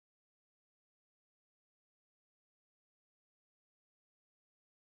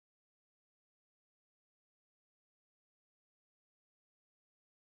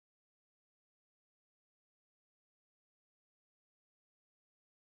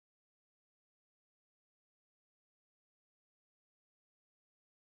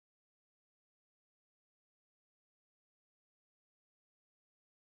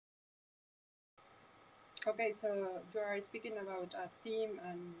Okay, so you are speaking about a team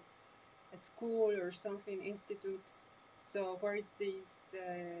and a school or something, institute. So where is this,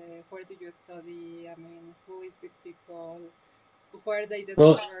 where do you study? I mean, who is these people? Where they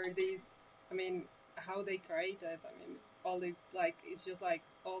Well, discover this? I mean, how they create it? I mean, all this, like, it's just like,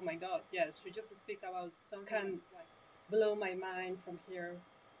 oh my God, yes, you just speak about some can like blow my mind from here.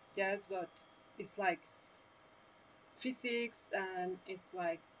 Yes, but it's like physics, and it's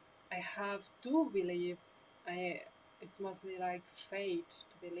like I have to believe. I it's mostly like fate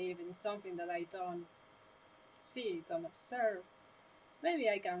to believe in something that I don't see, don't observe. Maybe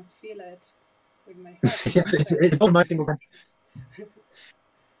I can feel it with my heart or something. it blows my single time.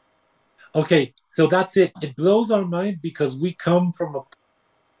 Okay, so that's it. It blows our mind because we come from a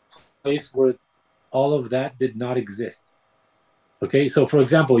place where all of that did not exist. Okay, so for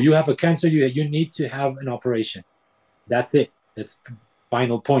example, you have a cancer, you need to have an operation. That's it. That's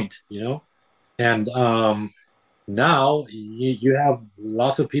final point, you know? And now you have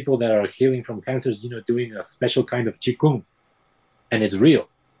lots of people that are healing from cancers, doing a special kind of qigong, and it's real.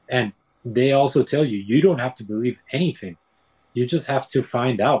 And they also tell you you don't have to believe anything. You just have to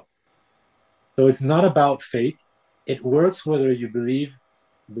find out. So it's not about faith. It works whether you believe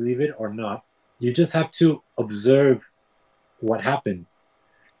it or not. You just have to observe what happens.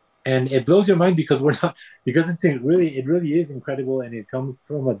 And it blows your mind because we're not because it really is incredible, and it comes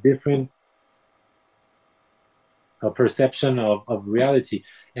from a different perception of reality.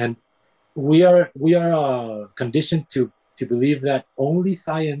 And we are conditioned to believe that only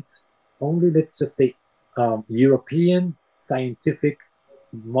science, only, let's just say, European scientific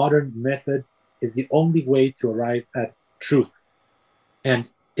modern method is the only way to arrive at truth. And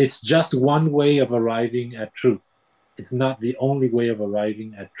it's just one way of arriving at truth. It's not the only way of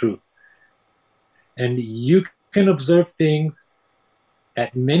arriving at truth. And you can observe things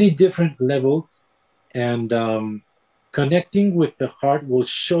at many different levels, and connecting with the heart will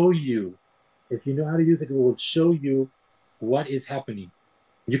show you, if you know how to use it, it will show you what is happening.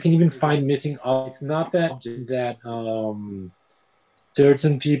 You can even find missing objects. It's not that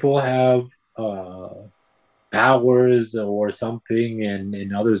certain people have powers or something,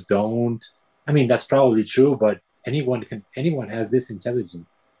 and others don't. I mean, that's probably true, but anyone has this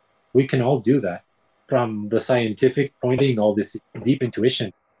intelligence. We can all do that from the scientific pointing, all this deep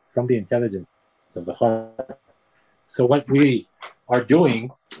intuition from the intelligence of the heart. So what we are doing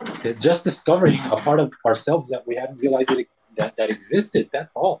is just discovering a part of ourselves that we hadn't realized that existed.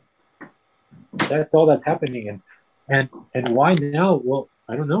 That's all. That's all that's happening. And why now? Well,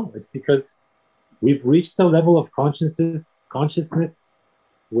 I don't know. It's because we've reached a level of consciousness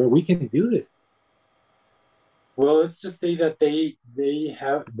where we can do this. Well, let's just say that they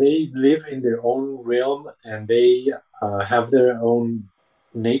live in their own realm, and they have their own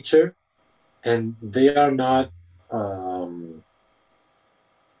nature, and they are not um,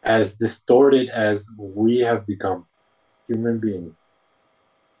 as distorted as we have become, human beings.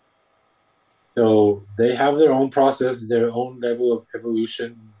 So they have their own process, their own level of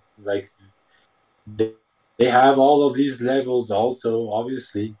evolution. Like they, they have all of these levels also,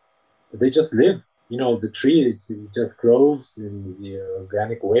 obviously. They just live. The tree, it just grows in the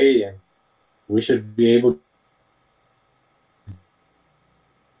organic way, and we should be able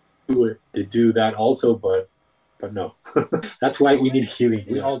to do that also, but no. That's why we need healing. Read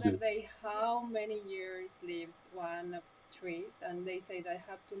We the all other do. day how many years lives one of trees, and they say they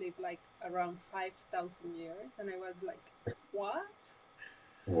have to live like around 5,000 years, and I was like, what?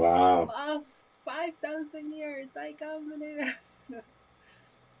 Wow. Wow, 5,000 years! I can't believe it.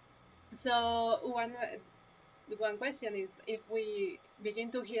 So one question is, if we begin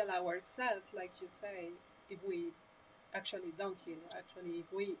to heal ourselves, like you say, if we actually don't heal, actually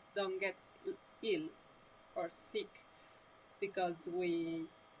if we don't get ill or sick because we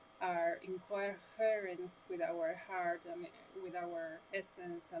are in coherence with our heart and with our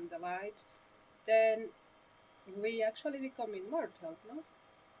essence and the light, then we actually become immortal, no?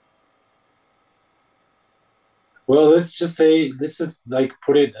 Well, let's just like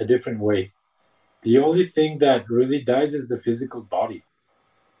put it a different way. The only thing that really dies is the physical body.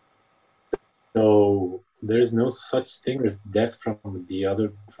 So there's no such thing as death from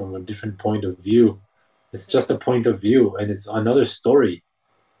a different point of view. It's just a point of view, and it's another story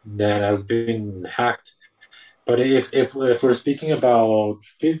that has been hacked. But if we're speaking about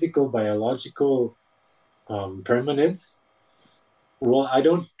physical, biological permanence, well, I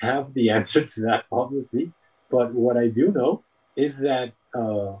don't have the answer to that, obviously. But what I do know is that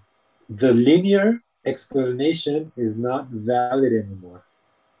the linear explanation is not valid anymore.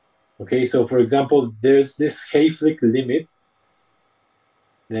 Okay, so for example, there's this Hayflick limit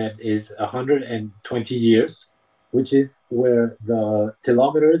that is 120 years, which is where the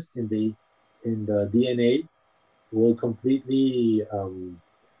telomeres in the DNA will completely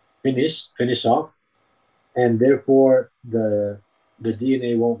finish off, and therefore the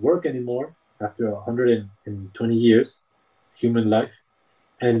DNA won't work anymore after 120 years human life,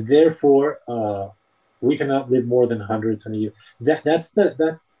 and therefore we cannot live more than 120 years. That's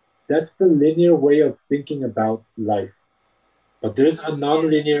the linear way of thinking about life. But there's a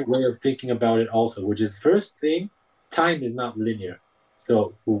non-linear way of thinking about it also, which is, first thing, time is not linear.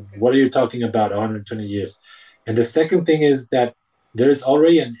 So what are you talking about 120 years? And the second thing is that there's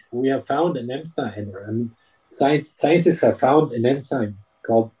already we have found an enzyme, and scientists have found an enzyme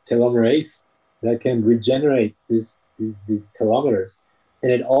called telomerase that can regenerate these telomeres.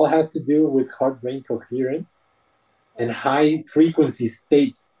 And it all has to do with heart-brain coherence and high frequency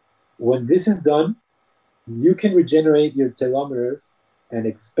states. When this is done, you can regenerate your telomeres and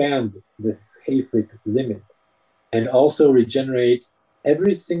expand the Hayflick limit, and also regenerate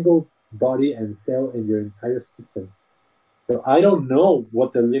every single body and cell in your entire system. So I don't know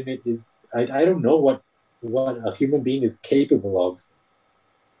what the limit is. I don't know what a human being is capable of,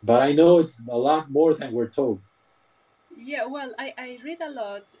 but I know it's a lot more than we're told. Yeah, well, I read a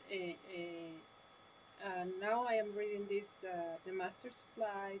lot. Now I am reading this, The Master's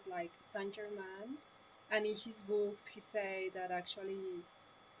Flight, like Saint-Germain, and in his books he say that actually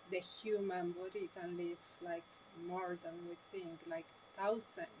the human body can live like more than we think, like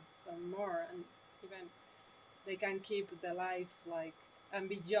thousands or more, and even they can keep the life like and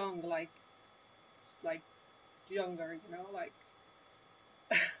be young, like younger, like.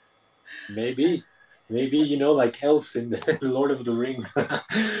 Maybe, like elves in the Lord of the Rings.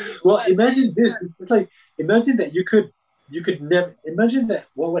 Well, imagine this. It's just like, imagine that you could never imagine that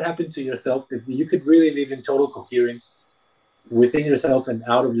what would happen to yourself if you could really live in total coherence within yourself and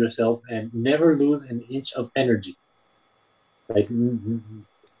out of yourself and never lose an inch of energy. Like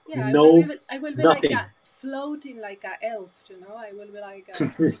yeah, no, I will be nothing. like floating like a elf, I will be like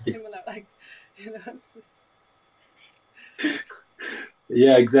similar, like,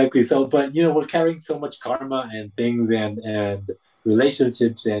 Yeah, exactly. So, but we're carrying so much karma and things and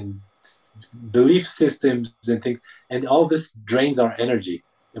relationships and belief systems and things, and all this drains our energy.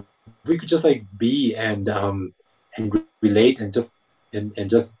 If we could just like be and relate and just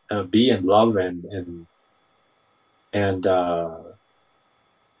be and love and uh,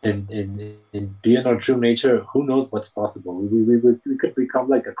 and be in our true nature, who knows what's possible? We could become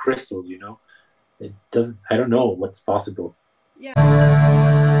like a crystal. It doesn't. I don't know what's possible.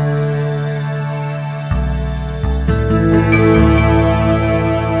 Yeah.